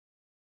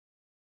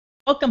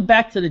Welcome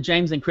back to the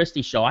James and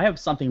Kristie Show. I have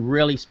something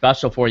really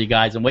special for you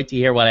guys, and wait to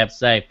hear what I have to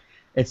say.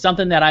 It's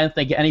something that I don't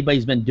think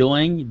anybody's been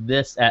doing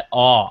this at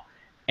all.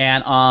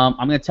 And I'm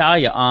going to tell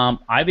you,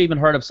 I've even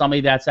heard of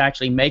somebody that's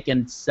actually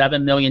making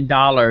 $7 million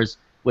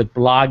with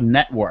blog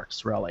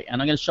networks, really.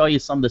 And I'm going to show you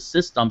some of the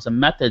systems and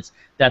methods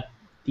that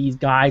these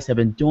guys have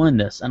been doing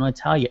this. And I'm going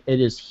to tell you, it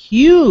is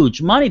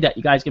huge money that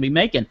you guys can be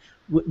making,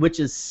 which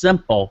is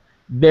simple.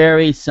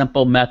 Very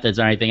simple methods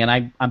or anything,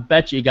 and I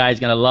bet you guys are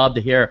going to love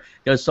to hear.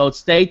 So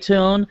stay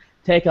tuned,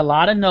 take a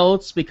lot of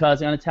notes,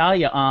 because I'm going to tell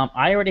you,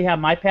 I already have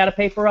my pad of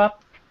paper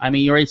up. I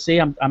mean, you already see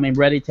I'm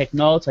ready to take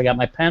notes. I got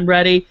my pen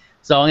ready.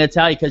 So I'm going to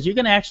tell you, because you're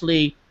going to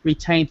actually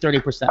retain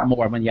 30%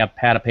 more when you have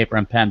pad of paper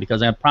and pen,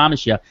 because I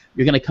promise you,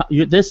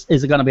 this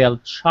is going to be a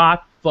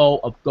chock full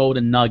of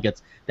golden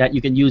nuggets that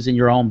you can use in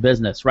your own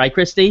business. Right,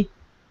 Kristie?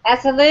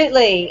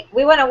 Absolutely.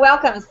 We want to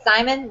welcome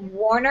Simon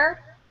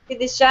Warner to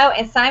the show,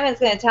 and Simon's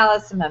going to tell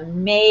us some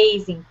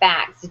amazing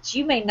facts that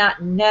you may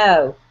not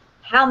know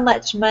how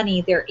much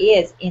money there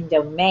is in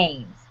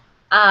domains.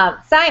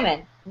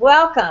 Simon,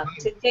 welcome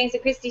to the James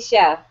and Kristie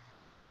Show.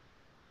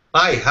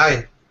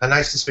 Hi,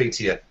 nice to speak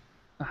to you.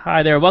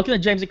 Hi there, welcome to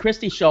the James and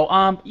Kristie Show.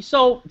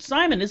 So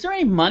Simon, is there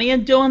any money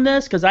in doing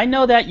this? Because I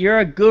know that you're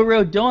a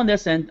guru doing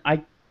this, and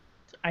I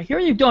hear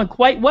you're doing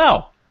quite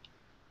well.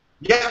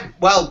 Yeah,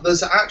 well,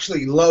 there's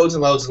actually loads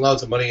and loads and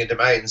loads of money in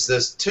domains.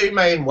 There's two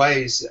main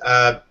ways.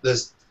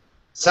 There's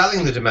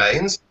selling the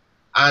domains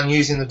and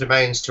using the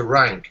domains to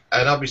rank.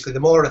 And obviously, the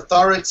more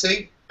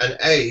authority and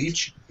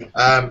age,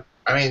 I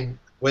mean,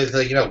 with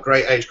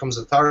great age comes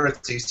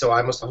authority, so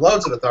I must have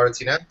loads of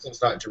authority now. So I'm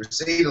starting to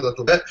recede a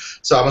little bit,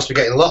 so I must be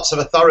getting lots of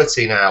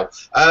authority now.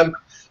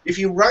 If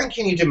you rank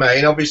in your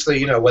domain,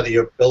 obviously, whether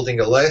you're building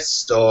a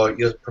list or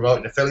you're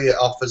promoting affiliate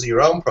offers of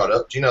your own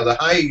product, the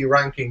higher you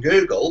rank in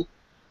Google,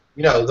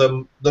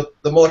 the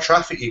more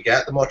traffic you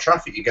get, the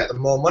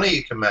more money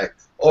you can make.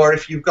 Or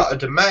if you've got a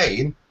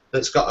domain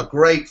that's got a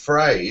great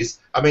phrase,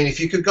 I mean, if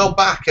you could go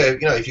back,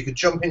 if you could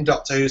jump in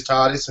Doctor Who's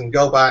TARDIS and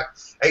go back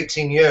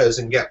 18 years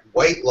and get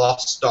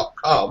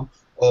weightloss.com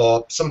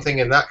or something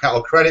in that kind,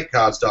 or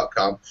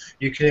creditcards.com,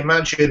 you can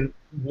imagine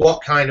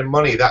what kind of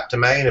money that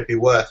domain would be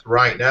worth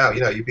right now.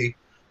 You'd be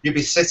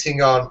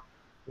sitting on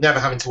never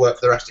having to work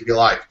for the rest of your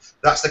life.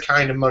 That's the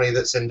kind of money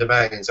that's in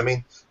domains. I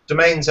mean,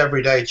 domains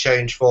every day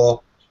change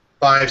for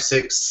 5,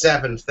 6,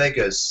 7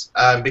 figures,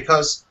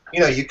 because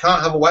you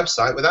can't have a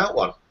website without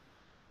one.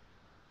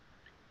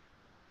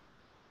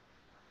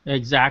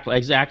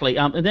 Exactly.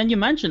 And then you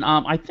mentioned,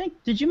 I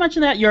think, did you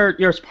mention that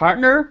your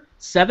partner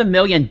 $7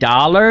 million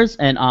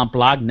in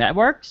blog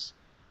networks?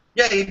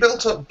 Yeah, he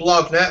built up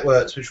blog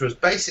networks, which was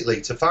basically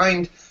to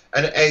find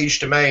an age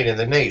domain in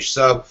the niche.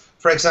 So,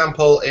 for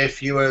example,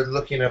 if you were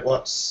looking at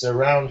what's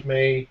around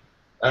me.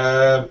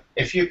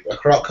 If you a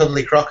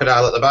cuddly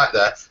crocodile at the back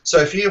there. So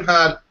if you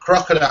had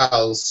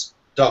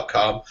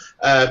crocodiles.com,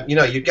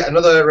 you get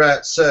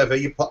another server.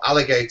 You put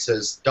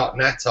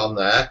alligators.net on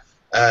there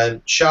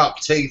and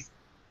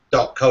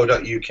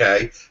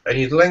sharpteeth.co.uk, and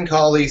you'd link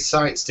all these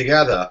sites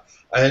together.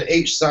 And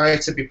each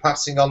site would be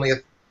passing on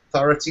the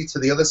authority to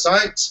the other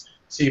sites.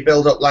 So you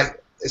build up,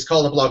 like, it's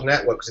called a blog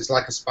network because it's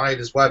like a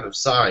spider's web of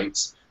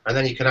sites. And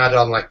then you can add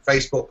on like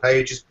Facebook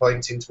pages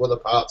pointing to other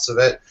parts of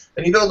it,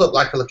 and you build up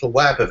like a little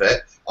web of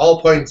it, all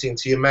pointing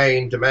to your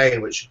main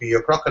domain, which would be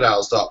your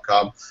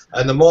crocodiles.com.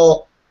 And the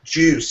more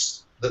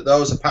juice that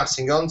those are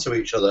passing on to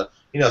each other,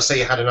 say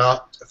you had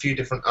a few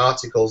different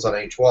articles on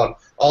each one,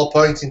 all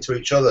pointing to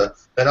each other,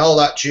 then all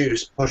that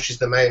juice pushes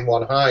the main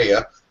one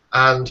higher,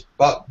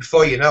 but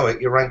before you know it,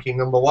 you're ranking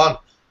 #1,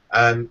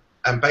 and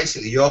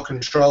basically you're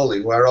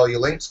controlling where all your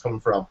links come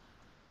from.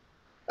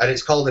 And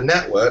it's called a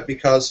network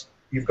because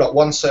you've got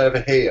one server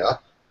here,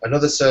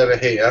 another server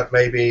here,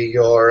 maybe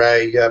you're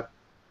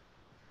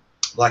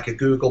like a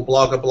Google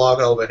blog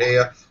over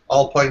here,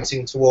 all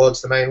pointing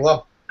towards the main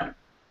one.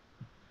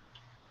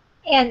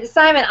 And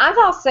Simon, I've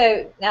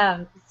also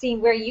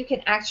seen where you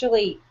can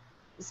actually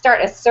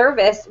start a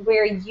service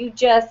where you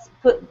just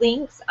put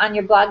links on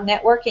your blog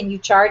network and you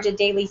charge a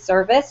daily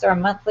service or a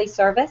monthly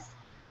service.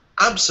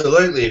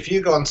 Absolutely. If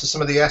you go onto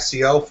some of the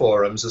SEO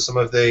forums or some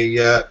of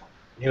the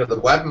the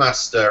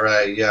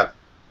webmaster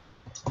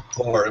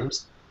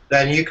forums,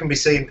 then you can be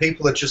seeing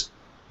people are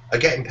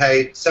getting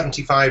paid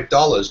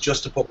 $75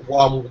 just to put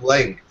one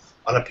link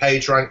on a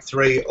page rank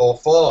 3 or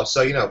 4.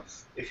 So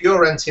if you're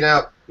renting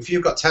out, if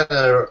you've got 10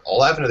 or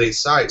 11 of these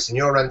sites and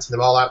you're renting them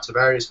all out to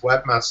various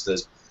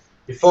webmasters,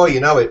 before you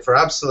know it, for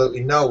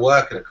absolutely no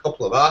work and a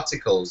couple of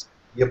articles,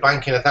 you're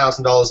banking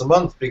 $1,000 a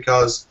month,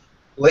 because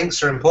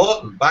links are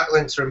important,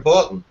 backlinks are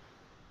important,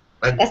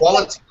 and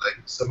quality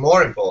links are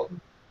more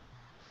important.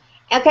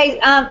 Okay,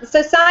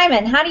 so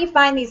Simon, how do you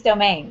find these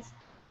domains?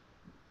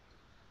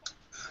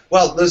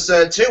 Well, there's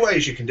 2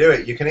 ways you can do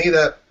it. You can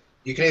either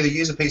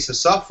use a piece of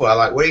software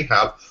like we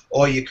have,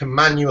 or you can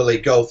manually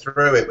go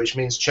through it, which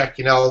means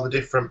checking all the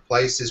different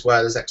places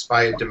where there's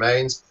expired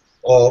domains,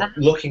 or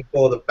looking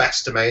for the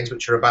best domains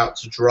which are about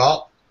to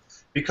drop.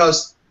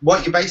 Because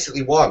what you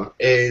basically want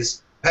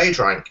is page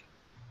rank.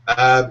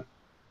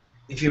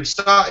 if you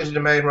started a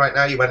domain right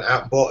now, you went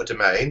out and bought a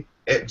domain,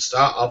 it would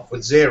start off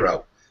with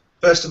 0.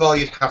 First of all,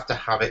 you'd have to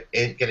have it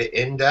get it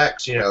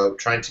indexed, you know,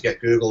 trying to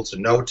get Google to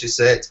notice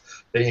it.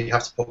 Then you'd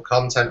have to put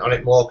content on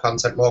it, more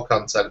content, more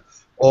content.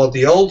 Or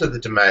the older the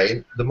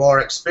domain, the more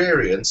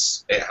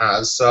experience it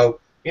has. So,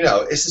 you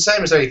know, it's the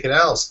same as anything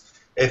else.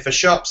 If a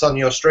shop's on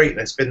your street and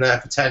it's been there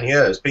for 10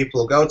 years,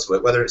 people will go to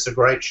it, whether it's a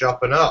great shop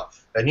or not.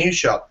 A new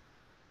shop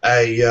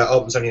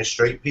opens on your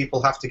street,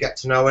 people have to get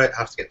to know it,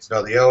 have to get to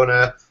know the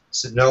owner,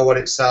 to know what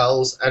it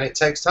sells, and it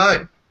takes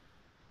time.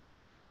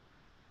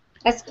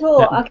 That's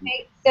cool.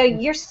 Okay, so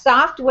your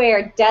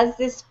software does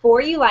this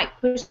for you, like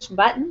push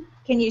button?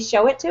 Can you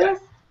show it to us?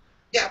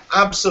 Yeah,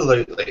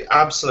 absolutely,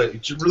 absolutely.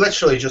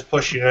 Literally just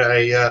pushing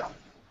a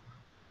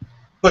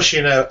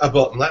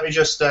button. Let me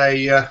just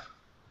get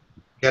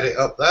it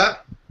up there.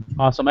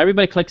 Awesome.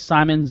 Everybody click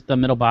Simon's the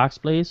middle box,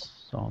 please.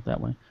 So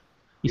that way.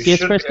 You see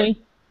it, Kristie?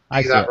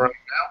 I see it. Right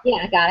now.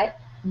 Yeah, I got it.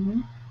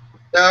 Mm-hmm.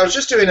 Now, I was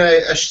just doing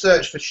a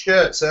search for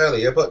shirts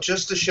earlier, but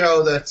just to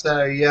show that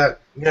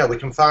you know, we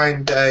can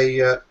find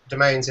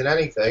domains in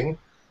anything.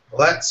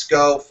 Let's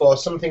go for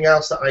something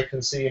else that I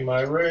can see in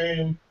my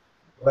room.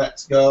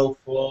 Let's go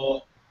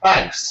for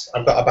bags.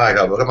 I've got a bag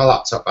over. I've got my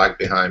laptop bag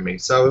behind me.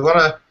 So we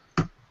want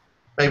to,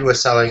 maybe we're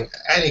selling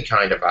any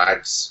kind of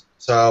bags.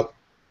 So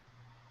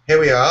here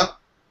we are.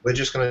 We're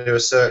just going to do a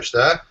search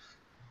there.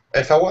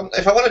 If I want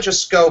to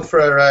just go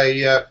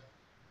for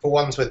for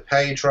ones with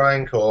page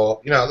rank, or,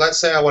 you know, let's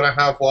say I want to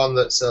have one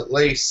that's at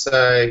least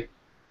 3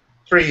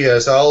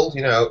 years old.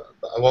 You know,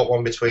 I want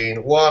one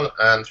between 1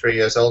 and 3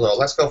 years old. Or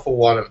let's go for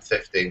 1 and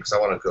 15 because I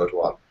want a good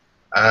one.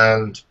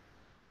 And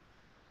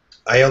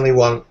I only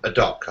want a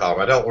 .com.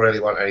 I don't really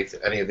want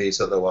any of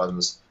these other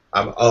ones.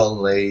 I'm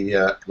only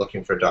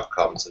looking for a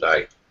 .com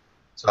today.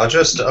 So I'll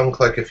just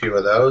unclick a few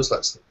of those.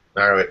 Let's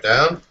narrow it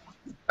down.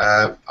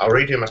 I'll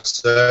redo my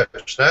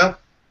search now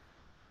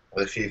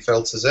with a few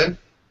filters in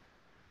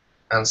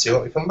and see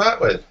what we come back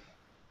with.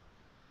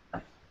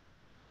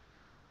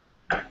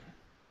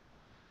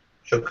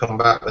 Should come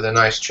back with a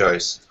nice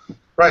choice.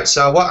 Right,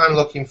 so what I'm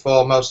looking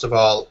for most of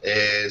all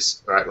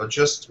is, right, we'll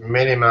just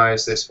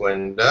minimize this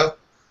window.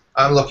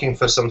 I'm looking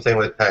for something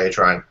with page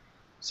rank.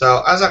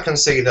 So as I can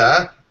see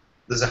there,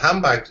 there's a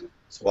handbag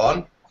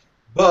one,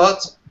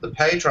 but the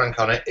page rank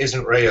on it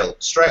isn't real.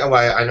 Straight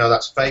away I know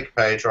that's fake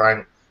page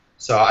rank,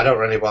 so I don't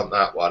really want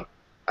that one.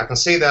 I can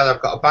see there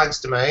I've got a bags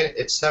domain,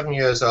 it's 7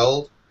 years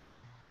old.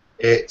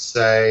 It's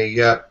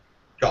got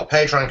a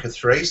page rank of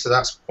 3, so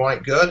that's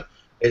quite good.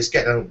 It's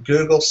getting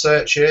Google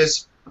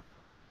searches,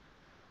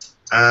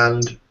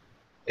 and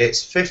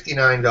it's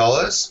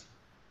 $59.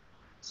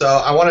 So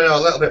I want to know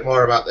a little bit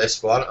more about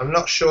this one. I'm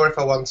not sure if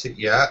I want it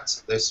yet,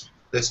 this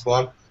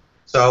one.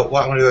 So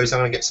what I'm going to do is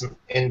I'm going to get some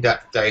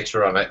in-depth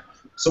data on it.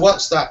 So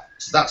what's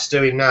that's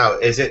doing now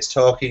is it's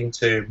talking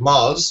to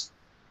Moz,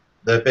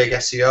 the big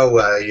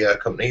SEO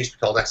company, used to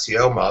be called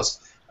SEO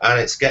Moz, and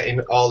it's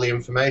getting all the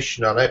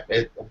information on it.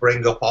 It will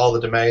bring up all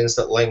the domains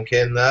that link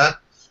in there.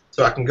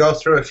 So I can go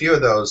through a few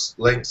of those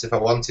links if I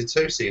wanted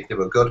to, see if they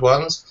were good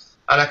ones.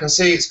 And I can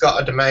see it's got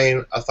a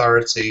domain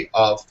authority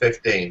of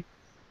 15,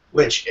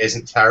 which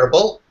isn't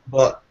terrible,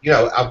 but, you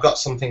know, I've got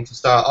something to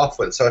start off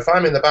with. So if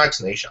I'm in the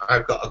bags niche,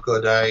 I've got a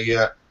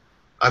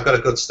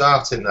good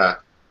start in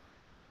there.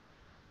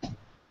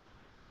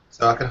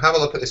 So I can have a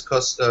look at this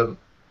custom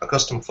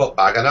foot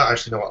bag. I don't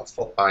actually know what a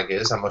foot bag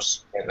is. I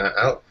must point that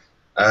out.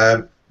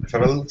 If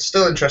I'm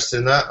still interested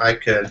in that, I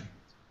could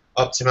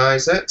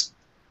optimize it,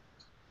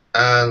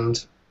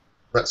 and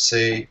let's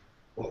see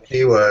what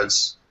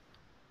keywords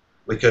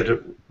we could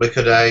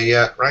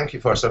rank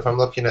it for. So if I'm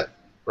looking at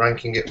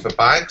ranking it for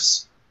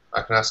bags,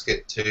 I can ask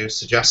it to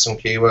suggest some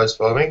keywords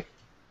for me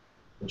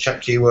and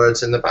check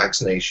keywords in the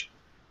bags niche.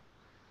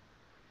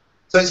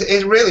 So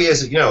it really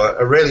is, you know,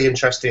 a really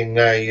interesting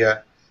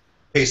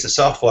piece of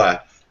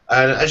software.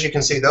 And as you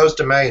can see, those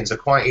domains are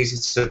quite easy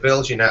to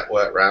build your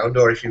network around,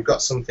 or if you've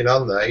got something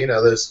on there, you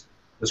know, there's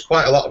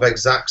quite a lot of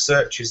exact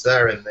searches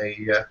there in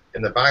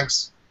the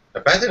bags. A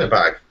bed in a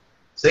bag.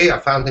 See, I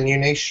found a new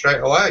niche straight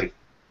away.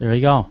 There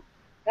you go.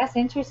 That's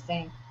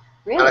interesting.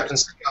 Really? And I can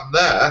see on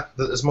there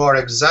that there's more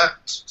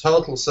exact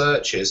total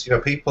searches. You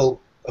know, people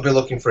will be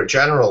looking for a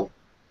general.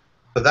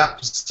 For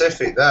that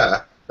specific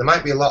there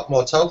might be a lot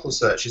more total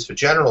searches for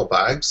general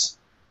bags,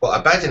 but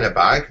a bed in a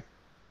bag,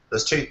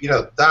 there's two, you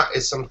know, that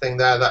is something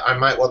there that I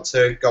might want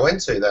to go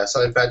into there,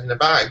 selling bed in a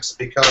bags,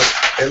 because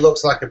it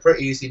looks like a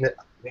pretty easy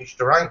niche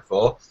to rank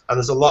for, and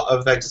there's a lot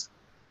of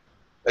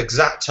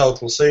exact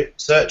total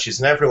searches,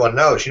 and everyone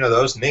knows, you know,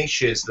 those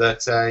niches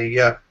that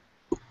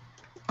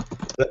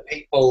that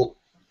people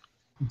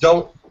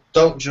don't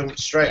jump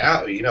straight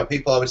out of. You know,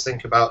 people always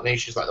think about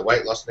niches like the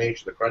weight loss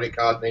niche, the credit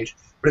card niche,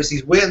 but it's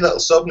these weird little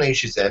sub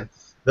niches in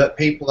that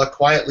people are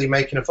quietly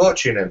making a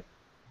fortune in.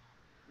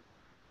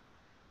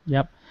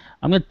 Yep.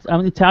 I'm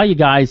gonna tell you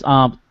guys,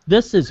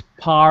 this is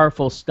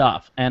powerful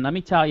stuff, and let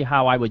me tell you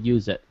how I would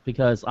use it,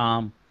 because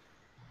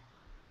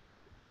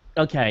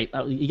okay,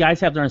 you guys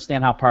have to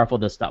understand how powerful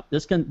this stuff.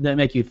 This can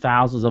make you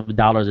thousands of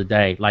dollars a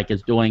day, like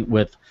it's doing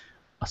with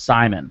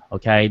Simon.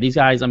 Okay, these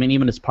guys, I mean,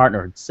 even his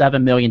partner,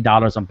 $7 million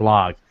on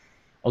blog.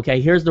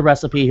 Okay, here's the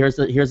recipe. Here's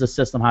the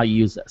system how you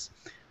use this.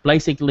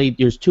 Basically,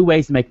 there's two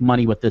ways to make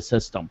money with this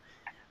system.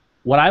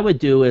 What I would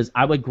do is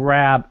I would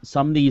grab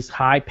some of these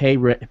high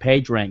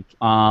page rank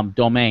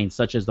domains,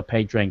 such as the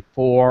page rank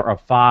 4 or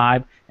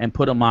 5, and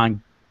put them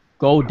on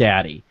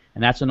GoDaddy,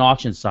 and that's an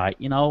auction site.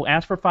 You know,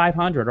 ask for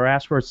 500 or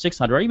ask for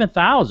 600 or even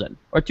 1,000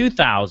 or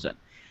 2,000,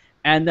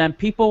 and then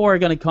people are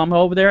going to come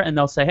over there and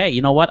they'll say, hey,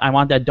 you know what? I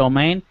want that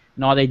domain,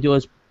 and all they do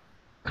is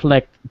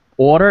click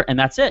order, and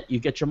that's it. You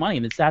get your money,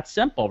 and it's that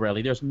simple,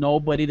 really. There's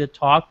nobody to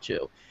talk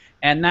to.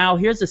 And now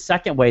here's the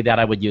second way that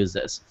I would use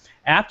this.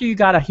 After you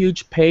got a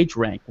huge page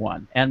rank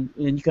one, and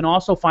you can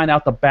also find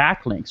out the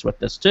backlinks with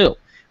this too,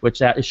 which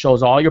that it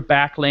shows all your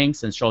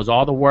backlinks and shows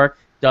all the work,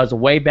 does a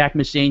Wayback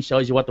Machine,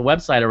 shows you what the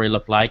website already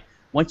looked like.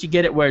 Once you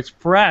get it where it's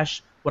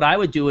fresh, what I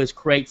would do is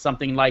create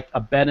something like a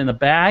bed in a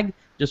bag,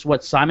 just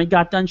what Simon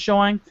got done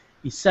showing.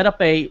 You set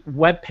up a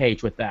web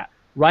page with that.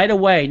 Right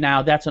away,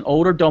 now that's an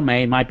older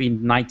domain, might be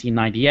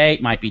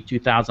 1998, might be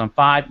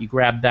 2005. You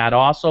grab that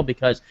also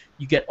because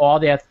you get all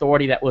the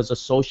authority that was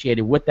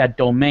associated with that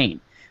domain.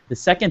 The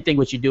second thing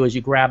what you do is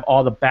you grab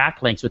all the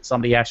backlinks, which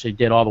somebody actually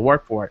did all the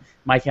work for it.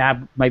 Might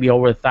have maybe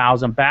over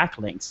 1,000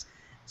 backlinks.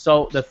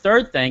 So the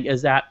third thing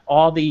is that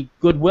all the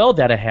goodwill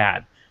that it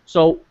had.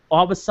 So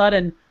all of a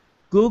sudden,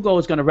 Google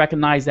is going to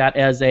recognize that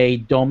as a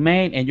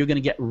domain, and you're going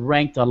to get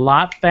ranked a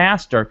lot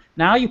faster.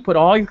 Now you put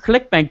all your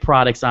ClickBank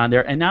products on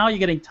there, and now you're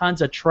getting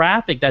tons of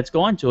traffic that's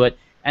going to it,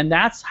 and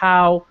that's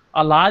how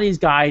a lot of these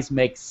guys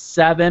make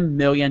 $7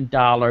 million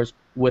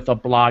with a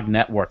blog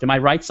network. Am I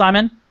right,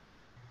 Simon?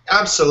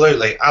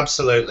 Absolutely,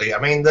 absolutely. I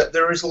mean,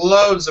 there is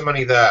loads of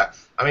money there.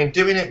 I mean,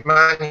 doing it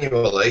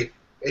manually,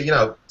 you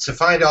know, to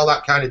find all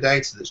that kind of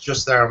data that's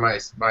just there on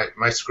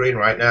my screen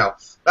right now,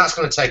 that's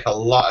going to take a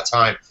lot of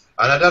time.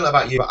 And I don't know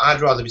about you, but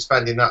I'd rather be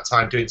spending that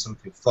time doing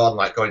something fun,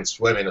 like going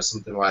swimming or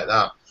something like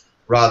that,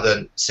 rather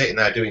than sitting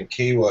there doing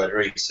keyword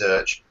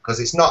research, because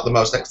it's not the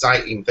most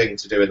exciting thing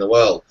to do in the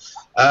world.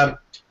 But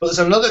there's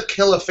another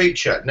killer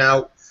feature.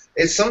 Now,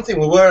 it's something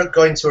we were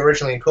going to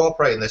originally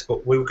incorporate in this,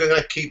 but we were going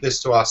to keep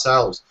this to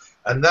ourselves,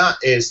 and that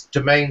is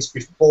domains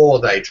before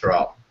they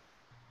drop.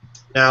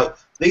 Now,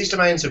 these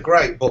domains are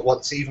great, but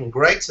what's even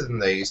greater than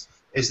these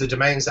is the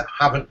domains that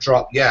haven't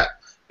dropped yet.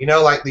 You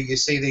know, like you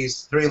see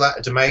these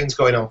 3-letter domains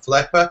going on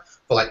Flipper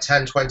for like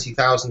 $10,000,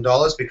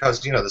 $20,000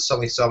 because, you know, there's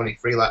only so many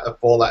 3-letter,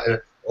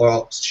 4-letter,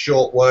 or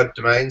short word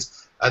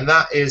domains. And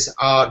that is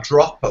our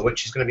dropper,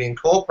 which is going to be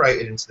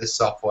incorporated into this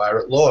software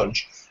at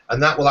launch.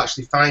 And that will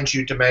actually find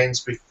you domains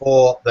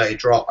before they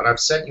drop. And I've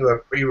sent you a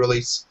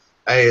pre-release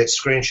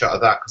screenshot of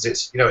that because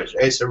it's, you know,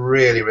 it's a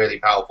really, really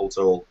powerful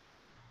tool.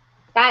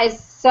 That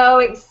is so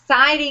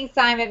exciting,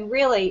 Simon.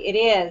 Really, it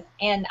is.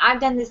 And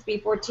I've done this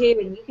before too.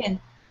 And you can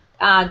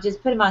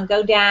just put them on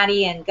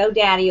GoDaddy, and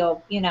GoDaddy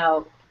will, you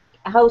know,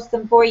 host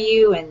them for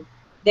you, and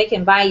they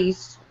can buy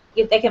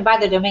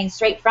the domain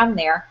straight from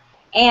there.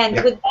 And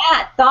with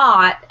that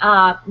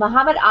thought,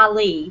 Muhammad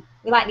Ali,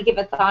 we like to give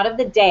a thought of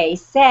the day,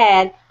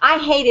 said, I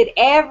hated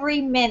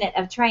every minute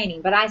of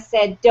training, but I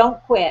said,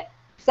 don't quit.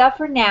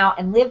 Suffer now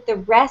and live the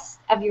rest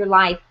of your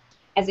life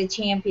as a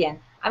champion.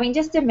 I mean,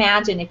 just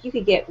imagine if you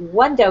could get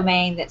one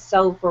domain that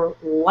sold for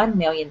 $1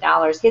 million.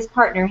 His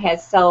partner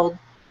has sold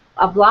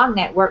a blog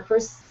network for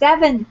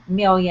 $7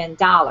 million.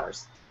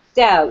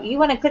 So you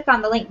want to click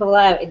on the link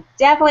below and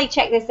definitely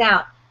check this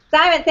out.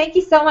 Simon, thank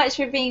you so much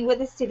for being with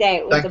us today.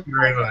 It was Thank you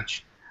very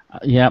much.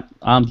 Yeah,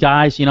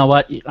 guys, you know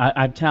what?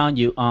 I'm telling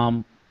you,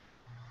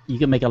 you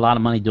can make a lot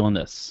of money doing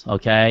this.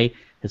 Okay,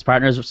 his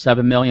partners are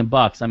 $7 million.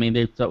 I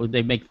mean,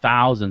 they make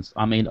thousands.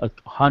 I mean,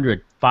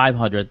 100,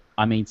 500.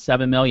 I mean,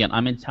 7 million.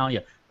 I mean, telling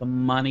you, the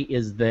money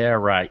is there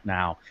right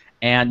now.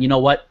 And you know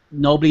what?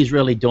 Nobody's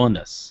really doing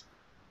this.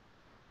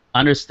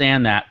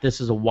 Understand that this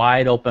is a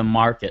wide open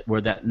market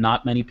where that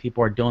not many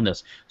people are doing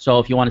this. So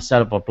if you want to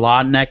set up a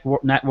blog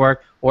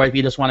network, or if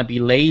you just want to be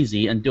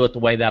lazy and do it the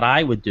way that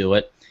I would do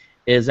it,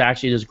 is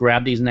actually just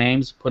grab these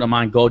names, put them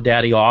on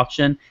GoDaddy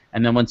auction,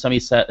 and then when somebody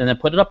said, and then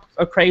put it up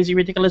a crazy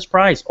ridiculous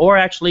price, or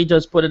actually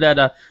just put it at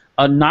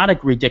a not a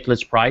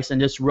ridiculous price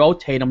and just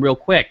rotate them real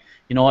quick.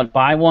 You know what?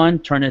 Buy one,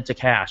 turn it into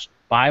cash.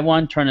 Buy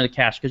one, turn it into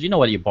cash, because you know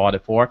what you bought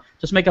it for.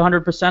 Just make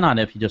 100% on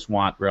it if you just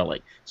want,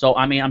 really. So,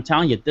 I mean, I'm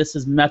telling you,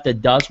 this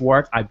method does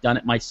work. I've done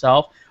it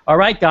myself. All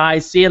right,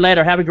 guys. See you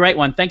later. Have a great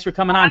one. Thanks for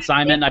coming on,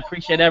 Simon. I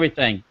appreciate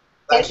everything.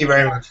 Thank you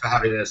very much for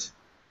having us.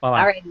 Bye-bye.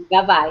 All right.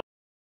 Bye-bye.